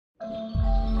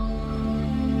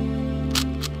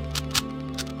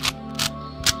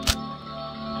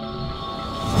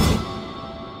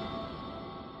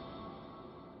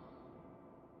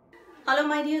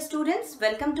my dear students,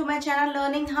 welcome to my channel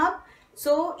Learning Hub.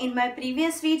 So in my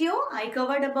previous video I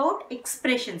covered about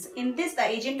expressions. In this, the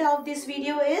agenda of this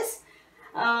video is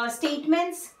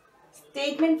statements,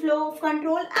 statement flow of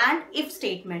control and if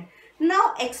statement.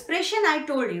 Now expression, I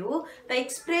told you the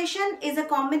expression is a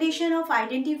combination of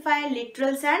identifier,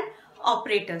 literals and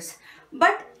operators.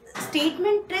 But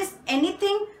statement is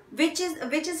anything which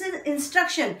is an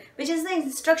instruction, which is the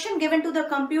instruction given to the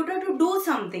computer to do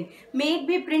something. May it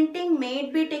be printing, may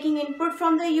it be taking input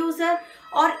from the user,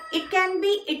 or it can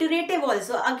be iterative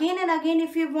also. Again and again,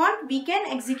 if you want, we can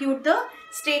execute the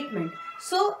statement.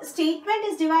 So statement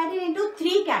is divided into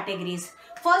three categories.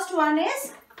 First one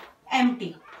is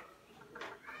empty.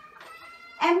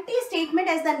 Empty statement,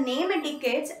 as the name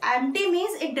indicates, empty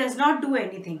means it does not do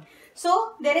anything.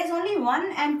 So there is only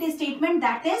one empty statement,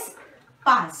 that is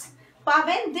pass.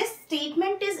 When this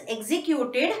statement is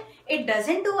executed, it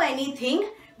doesn't do anything.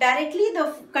 Directly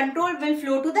the control will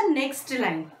flow to the next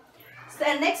line. So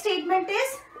the next statement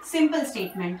is simple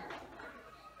statement.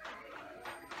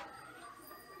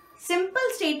 Simple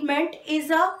statement is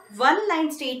a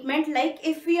one-line statement, like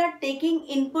if we are taking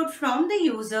input from the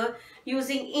user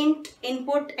using int,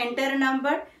 input, enter a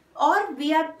number, or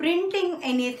we are printing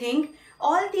anything.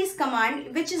 All these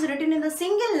commands which is written in the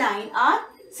single line are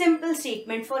simple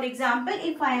statement. For example,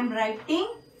 if I am writing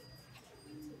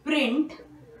print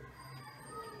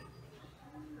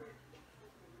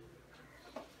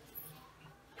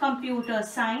computer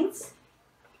science,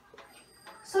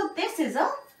 so this is a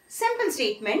simple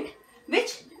statement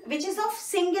which is of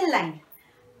single line.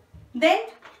 Then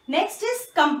next is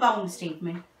compound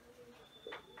statement.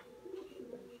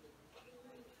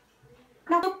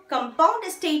 Now the compound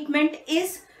statement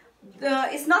is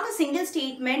not a single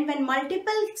statement. When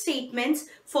multiple statements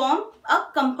form a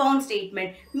compound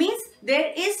statement, means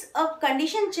there is a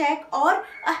condition check or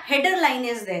a header line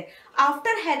is there. After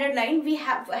header line, we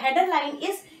have header line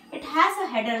is, it has a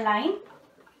header line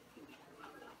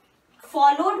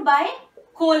followed by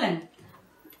colon.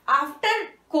 After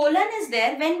colon is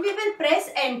there, when we will press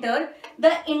enter,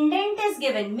 the indent is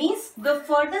given, means the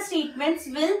further statements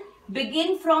will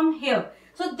begin from here.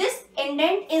 So this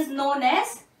indent is known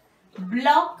as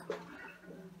block.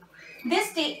 These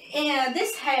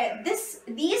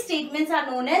statements are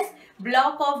known as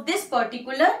block of this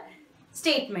particular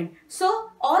statement.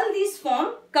 So all these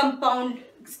form compound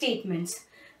statements.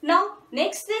 Now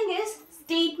next thing is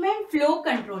statement flow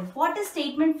control. What is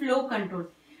statement flow control?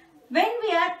 When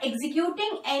we are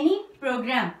executing any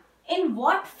program, in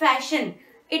what fashion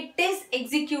it is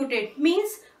executed,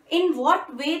 means in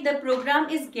what way the program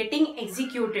is getting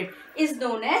executed, is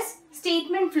known as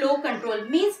statement flow control.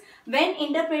 Means when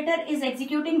interpreter is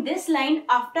executing this line,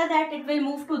 after that it will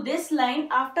move to this line,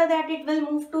 after that it will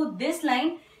move to this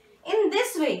line. In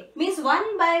this way, means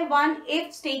one by one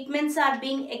if statements are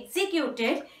being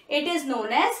executed, it is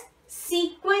known as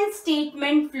sequence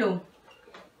statement flow.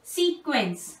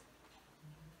 Sequence.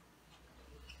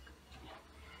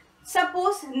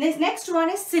 Suppose this next one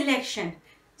is selection.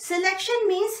 Selection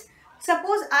means,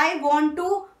 suppose I want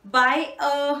to buy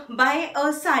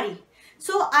a sari.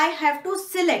 So I have to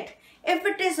select. If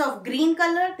it is of green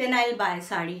color, then I will buy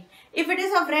sari. If it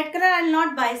is of red color, I will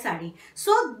not buy sari.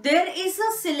 So there is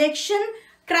a selection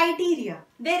criteria.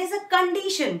 There is a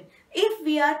condition. If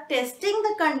we are testing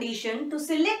the condition to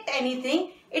select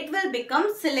anything, it will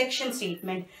become selection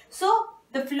statement. So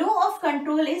the flow of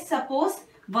control is, suppose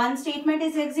one statement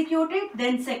is executed,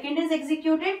 then second is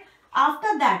executed.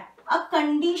 After that, a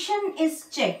condition is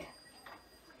checked.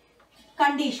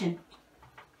 Condition.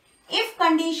 If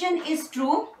condition is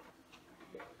true,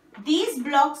 these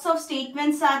blocks of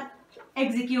statements are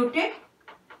executed.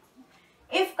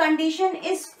 If condition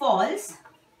is false,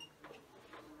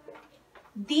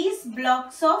 these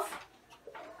blocks of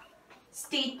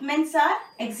statements are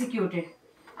executed.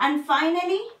 And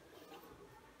finally,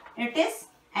 it is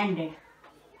ended.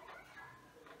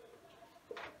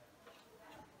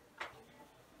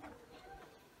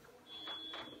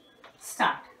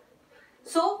 Start.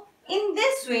 So in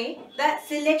this way the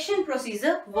selection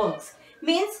procedure works.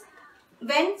 Means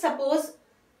when suppose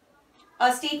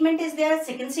a statement is there,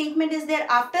 second statement is there,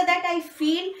 after that I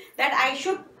feel that I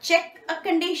should check a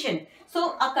condition.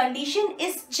 So a condition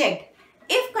is checked.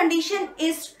 If condition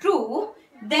is true,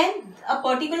 then a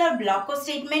particular block of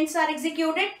statements are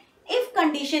executed. If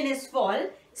condition is false,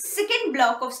 second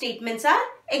block of statements are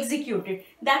executed.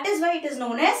 That is why it is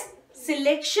known as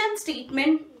selection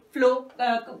statement flow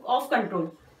of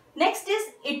control. Next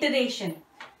is iteration.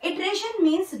 Iteration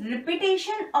means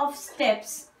repetition of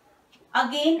steps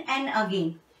again and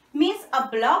again. Means a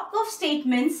block of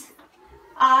statements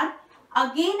are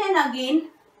again and again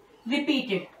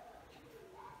repeated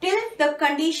till the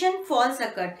condition false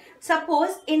occur.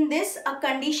 Suppose in this a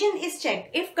condition is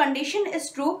checked. If condition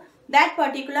is true, that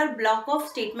particular block of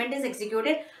statement is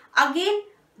executed. Again,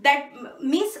 that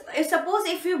means suppose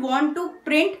if we want to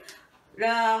print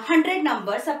 100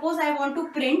 numbers, suppose I want to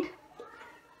print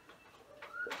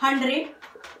 100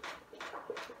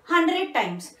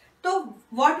 times. So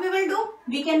what we will do?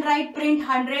 We can write print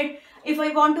 100. If I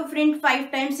want to print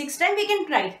 5 times, 6 times, we can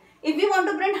write. If we want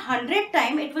to print 100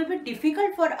 times, it will be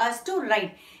difficult for us to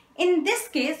write. In this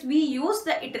case, we use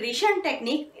the iteration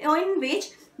technique in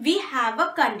which we have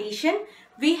a condition,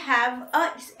 we have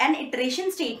an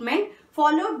iteration statement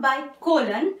followed by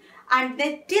colon, and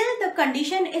till the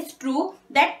condition is true,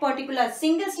 that particular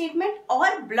single statement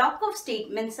or block of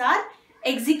statements are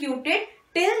executed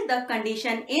till the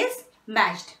condition is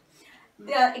matched.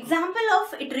 The example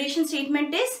of iteration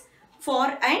statement is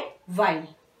for and while.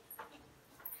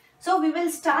 So we will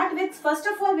start with, first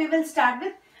of all, we will start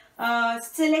with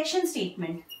selection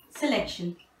statement.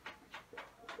 Selection.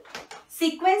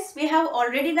 Sequence we have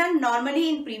already done normally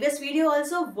in previous video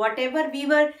also. Whatever we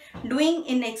were doing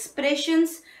in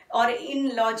expressions or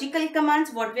in logical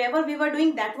commands, whatever we were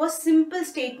doing, that was simple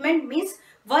statement, means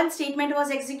one statement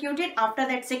was executed, after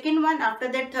that second one,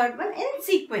 after that third one, in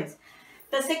sequence.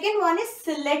 The second one is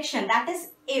selection, that is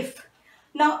if.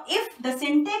 Now if the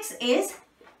syntax is,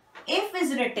 if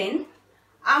is written,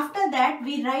 after that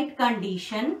we write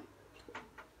condition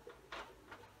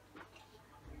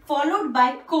followed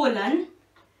by colon.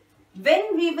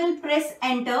 When we will press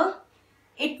enter,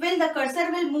 the cursor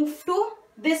will move to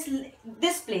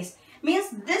this place, means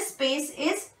this space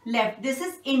is left, this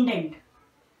is indent,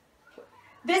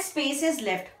 this space is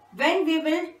left. When we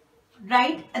will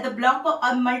write the block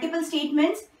of multiple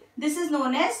statements, this is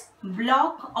known as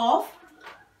block of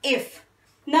if.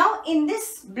 Now in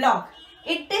this block,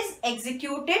 it is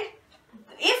executed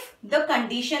if the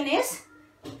condition is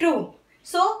true.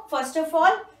 So first of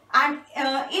all, and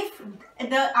if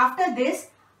after this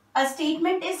a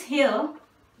statement is here,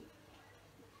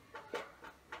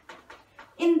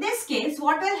 in this case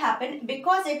what will happen,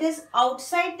 because it is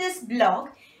outside this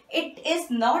block, it is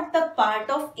not the part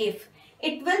of if.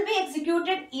 It will be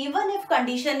executed even if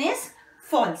condition is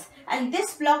false, and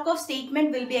this block of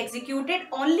statement will be executed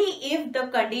only if the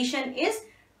condition is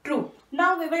true.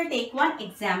 Now we will take one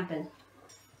example,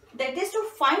 that is to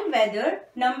find whether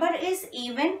number is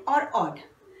even or odd.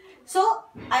 So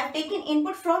I have taken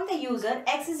input from the user,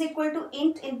 x is equal to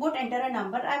int input, enter a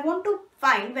number. I want to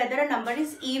find whether a number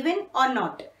is even or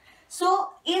not. So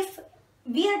if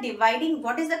we are dividing,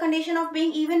 what is the condition of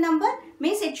being even number?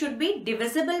 Means it should be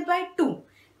divisible by 2.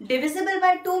 Divisible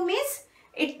by 2 means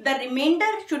the remainder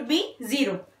should be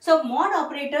 0. So mod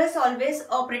operator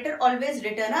always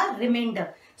return a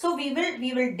remainder. So we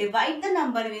will divide the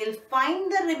number, we will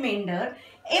find the remainder.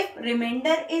 If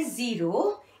remainder is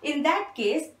 0, in that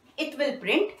case it will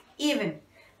print even.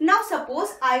 Now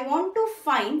suppose I want to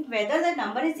find whether the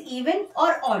number is even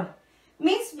or odd.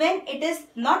 Means when it is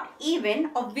not even,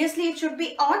 obviously it should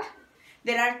be odd.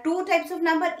 There are two types of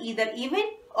number, either even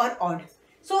or odd.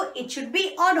 So it should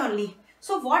be odd only.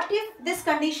 So what if this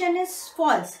condition is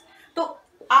false? So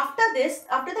after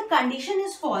the condition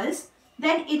is false,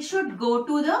 then it should go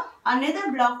to the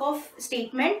another block of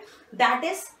statement, that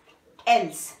is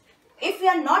else. If we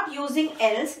are not using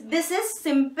else, this is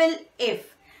simple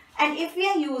if. And if we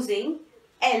are using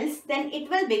else, then it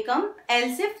will become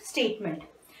else if statement.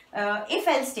 If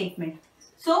else statement.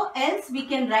 So else we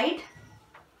can write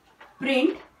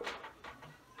print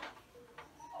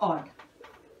odd.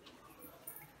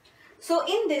 So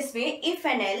in this way if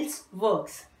and else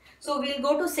works. So we'll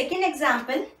go to second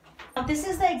example. Now this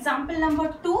is the example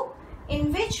number 2,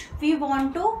 in which we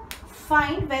want to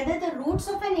find whether the roots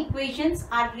of an equations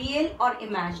are real or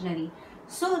imaginary.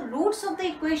 So roots of the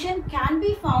equation can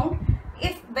be found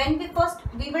if when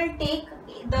we will take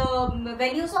the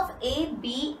values of a,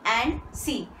 b and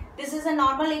c. This is a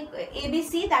normal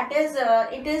ABC, that is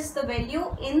it is the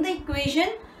value in the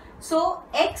equation. So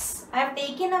x, I have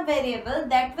taken a variable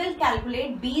that will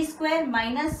calculate b square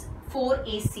minus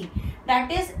 4ac.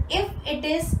 That is, if it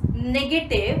is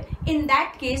negative, in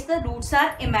that case the roots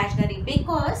are imaginary,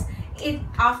 because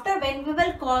after when we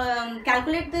will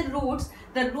calculate the roots,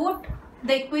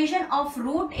 the equation of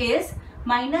root is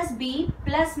minus b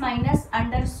plus minus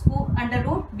under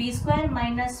root b square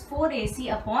minus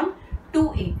 4ac upon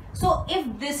 2a. So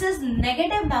if this is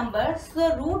negative number, so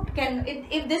the root can,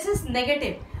 if this is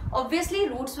negative, obviously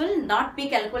roots will not be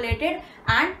calculated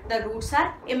and the roots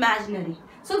are imaginary.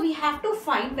 So we have to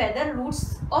find whether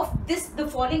roots of the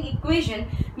following equation,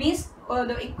 means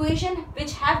the equation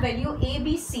which have value a,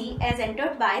 b, c as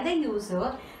entered by the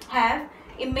user, have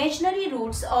imaginary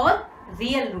roots or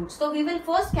real roots. So we will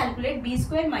first calculate b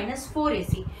square minus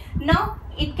 4ac. Now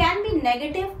it can be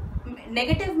negative.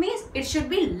 Negative means it should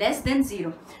be less than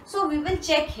 0. So we will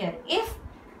check here. If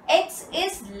x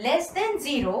is less than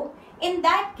 0, in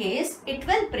that case it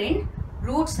will print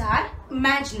roots are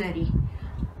imaginary.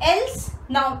 Else,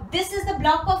 now this is the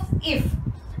block of if.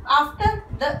 After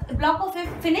the block of if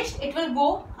finished, it will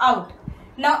go out.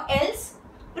 Now else,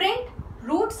 print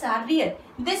roots are real.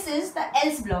 This is the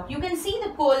else block. You can see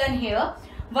the colon here.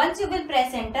 Once you will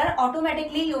press enter,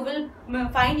 automatically you will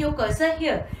find your cursor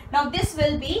here. Now this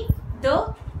will be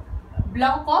the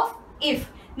block of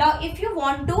if. Now if you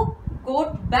want to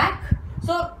go back,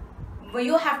 so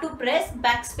you have to press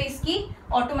backspace key,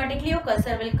 automatically your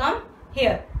cursor will come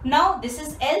here. Now this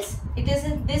is else, it is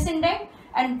in this indent,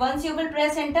 and once you will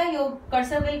press enter, your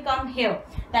cursor will come here.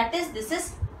 That is, this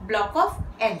is block of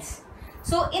else.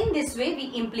 So in this way we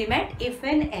implement if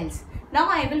and else. Now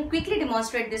I will quickly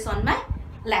demonstrate this on my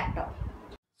laptop.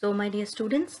 So my dear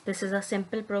students, this is a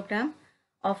simple program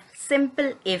of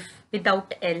simple if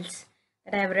without else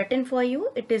that I have written for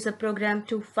you. It is a program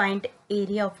to find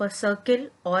area of a circle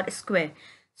or square.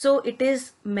 So it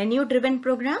is menu driven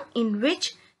program in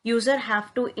which user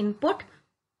have to input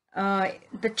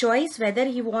the choice whether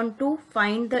he want to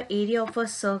find the area of a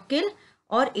circle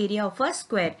or area of a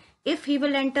square. If he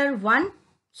will enter 1,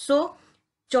 so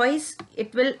choice,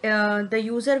 it will the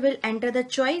user will enter the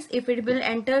choice. If it will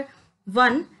enter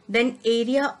 1, then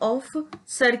area of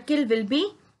circle will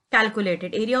be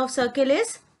calculated. Area of circle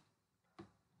is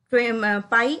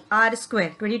pi r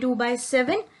square, 22 by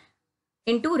 7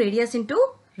 into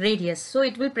radius. So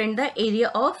it will print the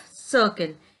area of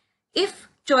circle. If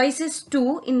choice is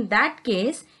 2, in that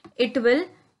case it will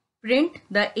print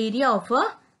the area of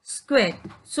a square.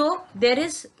 So there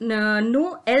is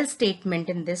no else statement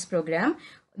in this program.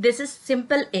 This is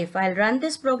simple if. I'll run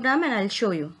this program and I'll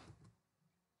show you.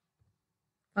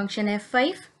 Function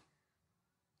F5.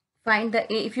 Find the,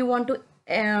 if you want to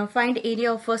find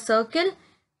area of a circle,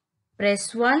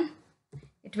 press 1.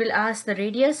 It will ask the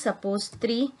radius, suppose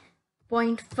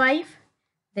 3.5.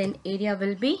 Then area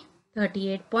will be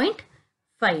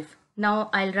 38.5. Now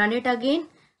I'll run it again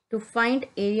to find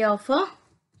area of a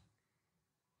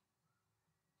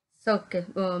circle,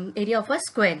 area of a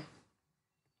square.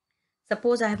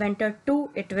 Suppose I have entered 2,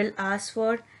 it will ask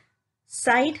for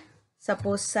side.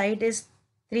 Suppose side is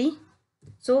 3.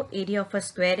 So area of a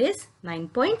square is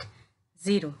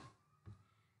 9.0.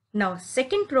 Now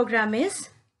second program is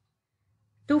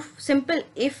to simple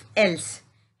if else.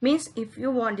 Means if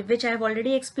you want, which I have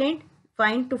already explained,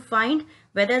 to find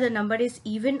whether the number is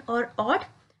even or odd.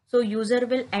 So user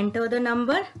will enter the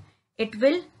number, it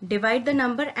will divide the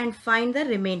number and find the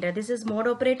remainder. This is mod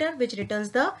operator which returns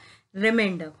the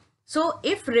remainder. So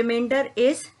if remainder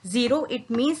is 0, it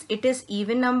means it is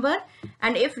even number,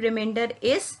 and if remainder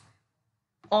is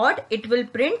odd, it will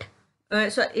print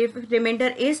so if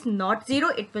remainder is not 0,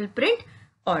 it will print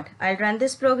odd. I'll run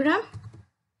this program.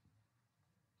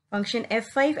 Function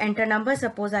F5, enter number.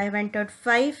 Suppose I have entered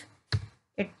 5.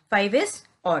 5 is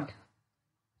odd.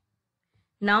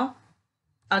 Now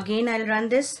again I'll run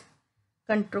this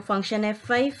control function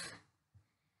F5.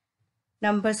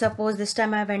 Number, suppose this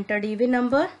time I have entered even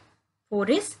number. 4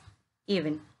 is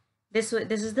even. This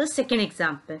is the second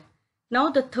example. Now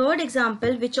the third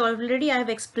example, which already I have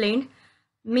explained,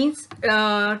 means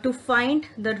to find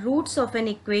the roots of an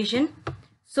equation.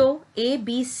 So a,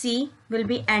 b, c will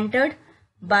be entered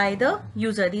by the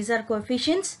user. These are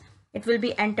coefficients. It will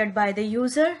be entered by the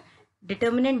user.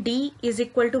 Determinant d is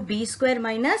equal to b square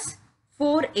minus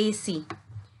 4ac.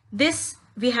 This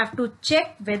we have to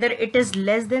check whether it is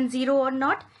less than 0 or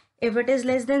not. If it is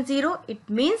less than 0, it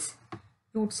means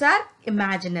roots are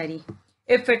imaginary.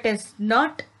 If it is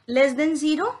not less than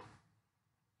 0,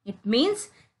 it means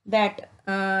that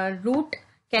root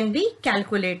can be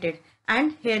calculated,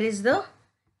 and here is the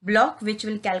block which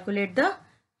will calculate the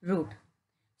root.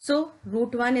 So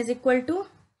root 1 is equal to,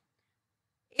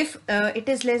 if it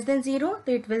is less than 0,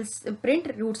 it will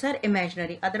print roots are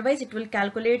imaginary. Otherwise it will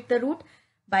calculate the root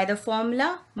by the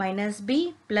formula minus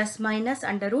b plus minus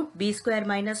under root b square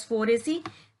minus 4ac,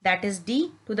 that is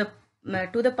d to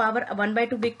the power 1 by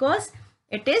 2, because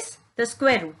it is the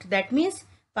square root. That means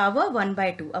power 1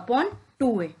 by 2 upon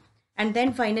 2a. And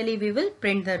then finally we will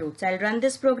print the roots. I'll run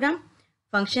this program.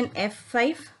 Function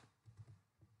F5.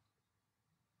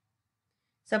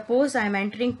 Suppose I am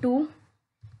entering 2.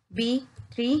 B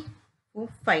 3 4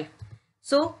 5.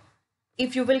 So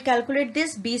if you will calculate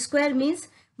this, B square means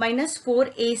minus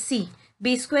 4AC.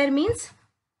 B square means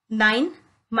 9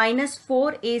 minus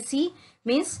 4AC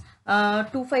means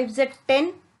 2 5 is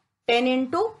 10. 10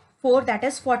 into 4, that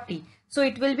is 40. So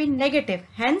it will be negative.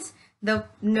 Hence the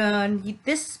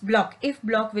this block, if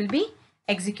block, will be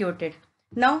executed.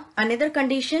 Now another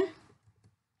condition,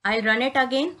 I'll run it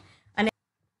again.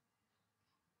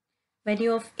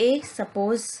 Value of A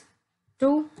suppose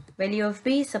 2, value of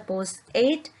B suppose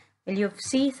 8, value of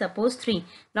C suppose 3.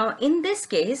 Now in this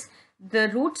case the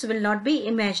roots will not be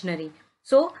imaginary.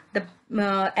 So the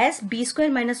as B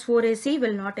square minus 4AC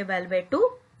will not evaluate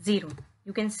to 0.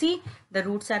 You can see the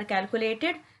roots are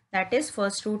calculated. That is,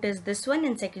 first root is this one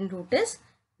and second root is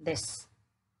this.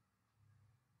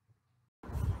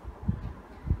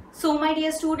 So my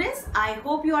dear students, I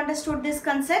hope you understood this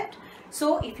concept.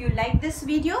 So if you like this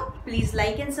video, please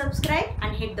like and subscribe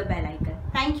and hit the bell icon.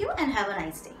 Thank you and have a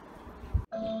nice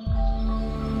day.